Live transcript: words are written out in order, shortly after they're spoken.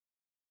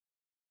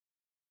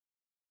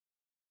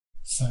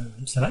So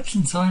it's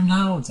election time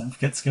now, don't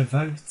forget to go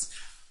vote.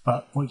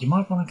 But what you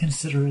might want to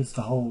consider is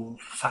the whole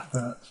fact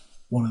that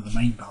one of the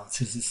main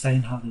parties is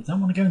saying how they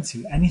don't want to go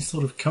into any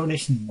sort of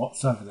coalition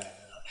whatsoever.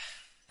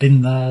 They've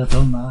been there,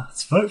 done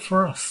that, vote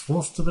for us,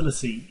 for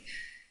stability.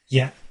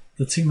 Yet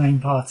the two main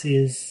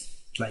parties,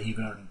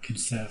 Labour and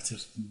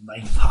Conservative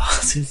main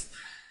parties,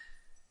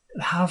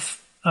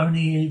 have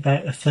only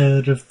about a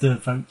third of the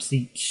votes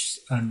each,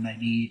 and they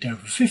need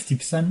over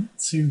 50%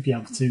 to be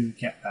able to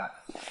get that.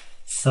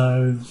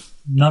 So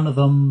none of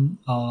them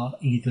are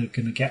either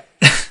going to get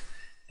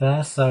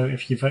there. So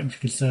if you're voting for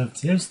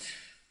Conservatives,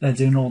 they're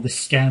doing all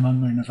this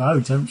scaremongering of, oh,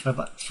 don't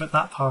vote for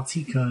that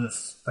party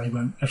because they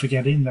won't ever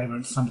get in, they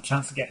won't stand a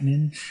chance of getting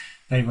in,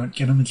 they won't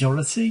get a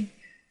majority.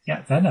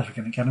 Yeah, they're never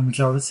going to get a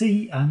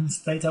majority, and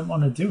they don't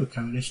want to do a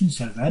coalition,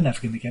 so they're never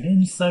going to get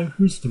in. So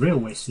who's the real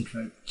wasted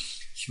vote?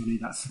 Surely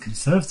that's the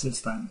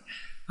Conservatives then.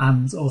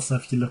 And also,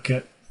 if you look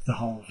at the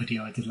whole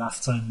video I did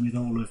last time with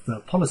all of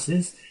the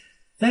policies,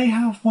 they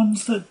have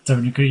ones that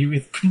don't agree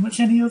with pretty much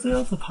any of the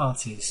other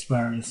parties,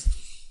 whereas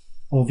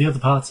all the other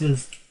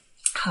parties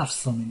have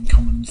some in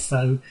common.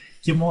 So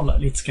you're more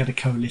likely to get a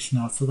coalition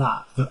out of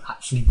that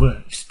actually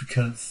works,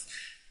 because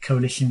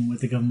coalition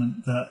with a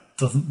government that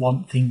doesn't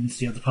want things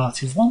the other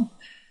parties want,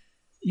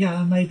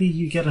 yeah, maybe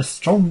you get a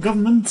strong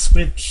government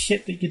with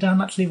shit that you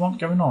don't actually want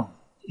going on.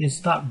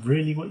 Is that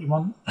really what you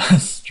want? A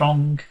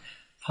strong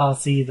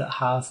party that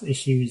has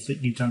issues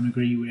that you don't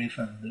agree with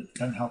and that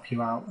don't help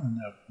you out and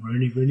are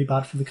really, really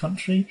bad for the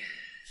country?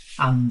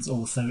 And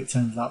also it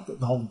turns out that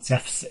the whole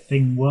deficit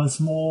thing was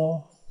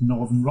more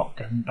Northern Rock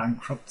going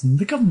bankrupt and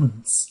the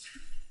government's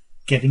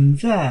getting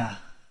their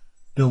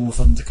bills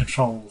under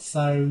control.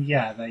 So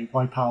yeah, they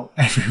wipe out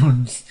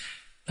everyone's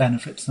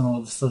benefits and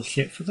all this other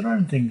shit for their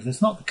own things.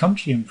 It's not the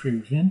country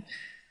improving,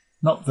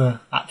 not the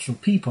actual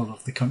people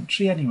of the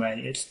country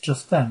anyway, it's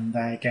just them.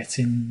 They're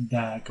getting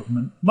their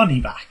government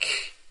money back,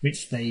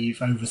 which they've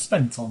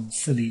overspent on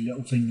silly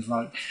little things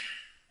like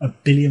 £1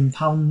 billion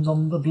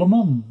on the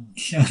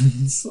Blancmange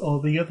and all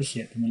the other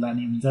shit, the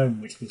Millennium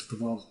Dome, which was the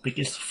world's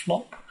biggest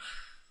flop,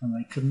 and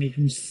they couldn't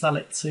even sell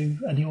it to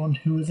anyone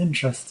who was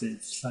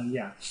interested. So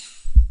yeah,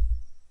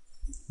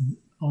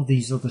 all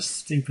these other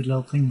stupid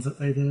little things that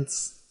they did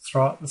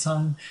throughout the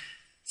time.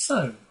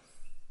 So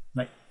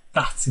make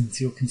that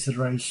into your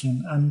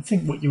consideration and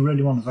think what you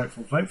really want to vote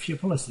for. Vote for your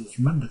policies.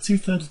 Remember,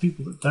 2/3 of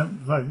people that don't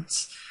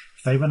vote,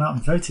 if they went out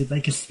and voted,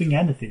 they could swing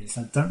anything.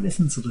 So don't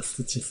listen to the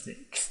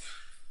statistics.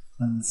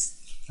 And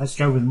let's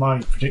go with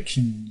my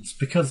predictions,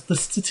 because the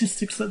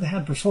statistics that they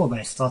had before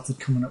they started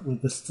coming up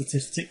with the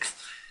statistics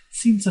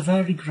seem to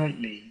vary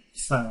greatly.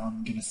 So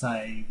I'm going to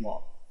say,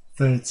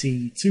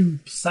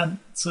 32%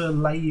 to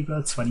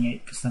Labour,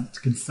 28%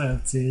 to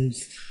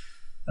Conservatives,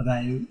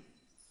 about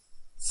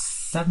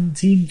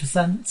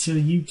 17% to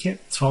UKIP,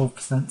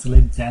 12% to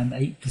Lib Dem,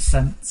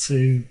 8%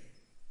 to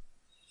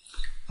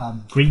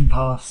Green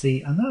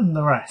Party, and then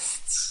the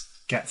rest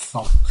gets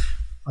some.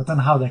 I don't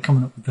know how they're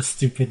coming up with the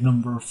stupid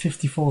number of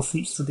 54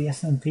 seats to the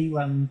SNP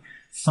when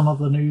some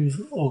other news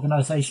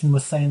organisation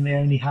was saying they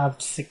only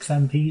had 6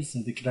 MPs, so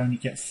they could only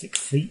get 6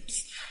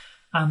 seats.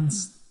 And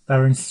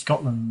they're in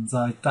Scotland.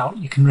 I doubt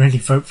you can really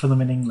vote for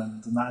them in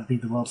England, and that'd be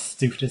the world's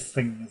stupidest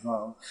thing as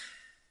well.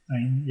 I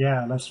mean,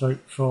 yeah, let's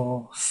vote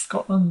for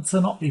Scotland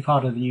to not be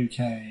part of the UK,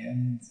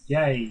 and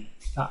yay,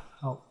 that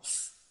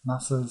helps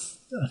masses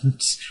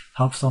and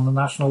helps on the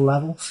national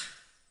level.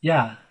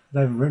 Yeah,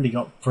 they've really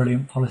got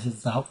brilliant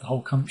policies to help the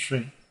whole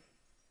country.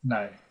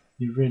 No,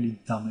 you're really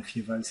dumb if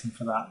you're voting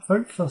for that.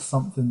 Vote for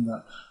something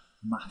that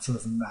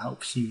matters and that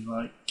helps you,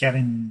 like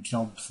getting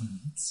jobs and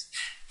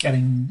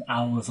getting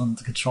hours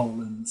under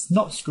control and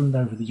not screwing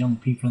over the young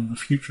people and the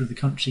future of the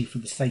country for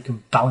the sake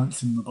of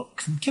balancing the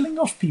books and killing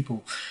off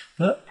people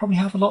that probably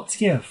have a lot to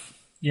give.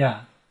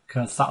 Yeah,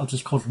 because that'll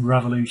just cause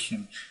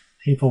revolution.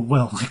 People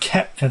will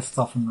get pissed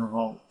off and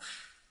revolt.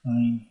 I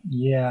mean,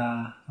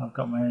 yeah, I've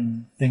got my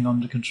own thing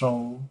under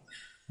control.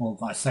 Well,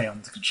 I say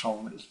under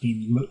control, it's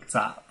being looked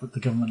at, but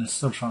the government is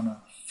still trying to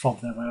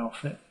fob their way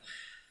off it.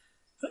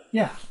 But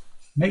yeah,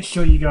 make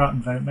sure you go out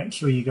and vote. Make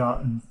sure you go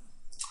out and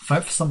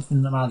vote for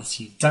something that matters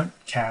to you. Don't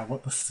care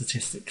what the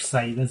statistics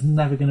say. There's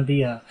never going to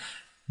be a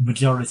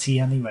majority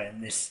anyway in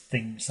this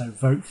thing. So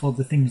vote for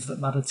the things that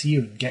matter to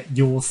you and get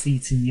your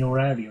seat in your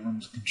area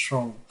under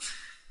control.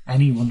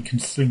 Anyone can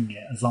swing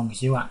it as long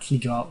as you actually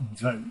go out and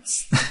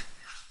vote.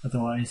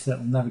 Otherwise,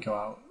 it'll never go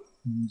out.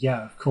 And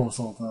yeah, of course,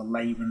 all the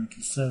Labour and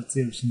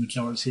Conservatives and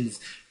majorities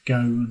go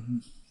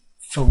and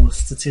fill the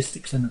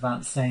statistics in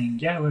advance saying,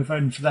 yeah, we're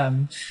voting for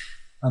them.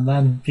 And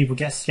then people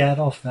get scared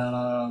off. They're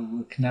like,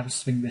 we can never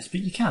swing this. But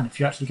you can if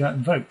you actually go out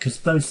and vote, because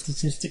those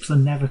statistics are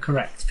never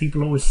correct.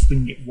 People always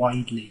swing it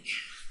widely,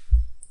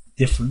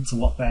 different to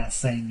what they're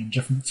saying and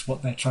different to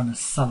what they're trying to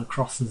sell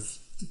across as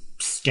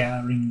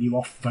scaring you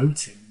off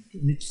voting.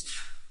 It's,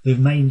 the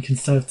main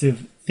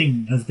Conservative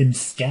thing has been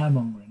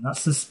scaremongering.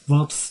 That's the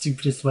world's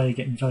stupidest way of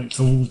getting votes.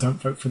 Oh, don't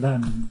vote for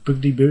them.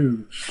 Boogity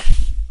boo.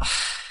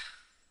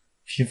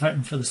 If you're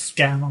voting for the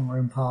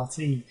scaremongering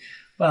party,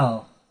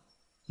 well,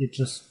 you're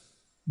just...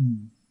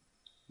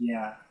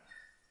 yeah.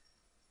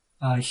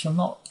 I shall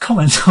not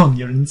comment on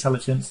your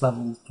intelligence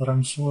levels, but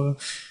I'm sure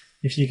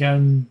if you're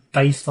going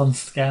based on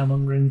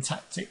scaremongering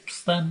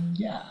tactics, then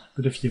yeah.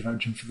 But if you're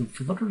voting for them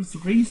for other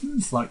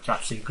reasons, like to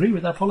actually agree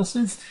with their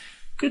policies,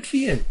 good for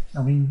you.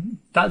 I mean,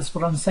 that's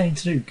what I'm saying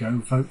to do. Go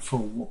vote for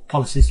what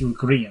policies you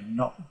agree on,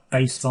 not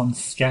based on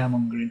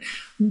scaremongering.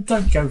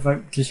 Don't go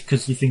vote just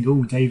because you think,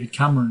 oh, David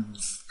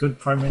Cameron's good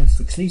Prime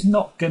Minister, because he's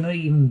not going to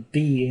even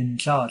be in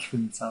charge for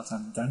the entire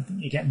time. Don't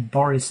think you're getting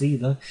Boris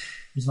either.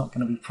 He's not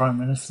going to be Prime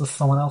Minister.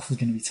 Someone else is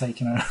going to be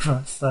taking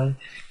over. So,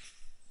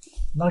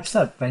 like I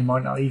said, they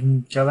might not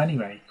even go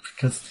anyway,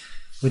 because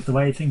with the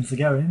way things are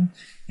going,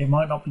 it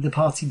might not be the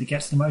party that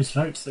gets the most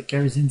votes that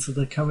goes into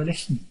the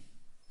coalition.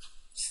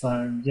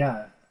 So,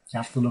 yeah, you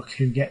have to look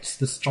who gets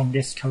the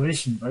strongest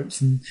coalition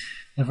votes, and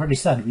they've already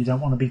said we don't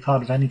want to be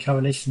part of any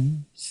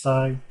coalition,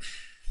 so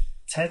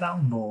take that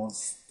on board.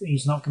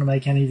 He's not going to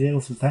make any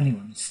deals with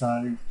anyone,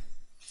 so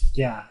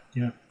yeah,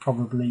 you're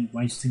probably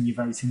wasting your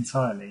vote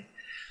entirely.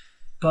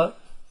 But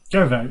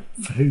go vote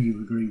for who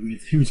you agree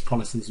with, whose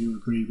policies you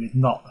agree with,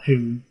 not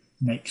who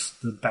makes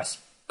the best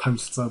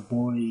poster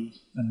boy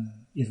and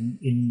isn't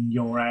in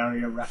your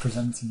area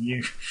representing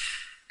you,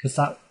 because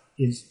that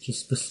is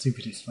just the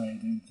stupidest way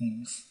of doing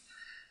things.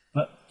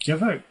 But go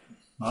vote.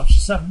 March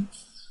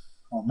 7th,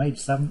 or May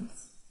 7th.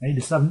 May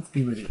the 7th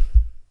be with you.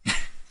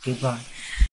 Goodbye.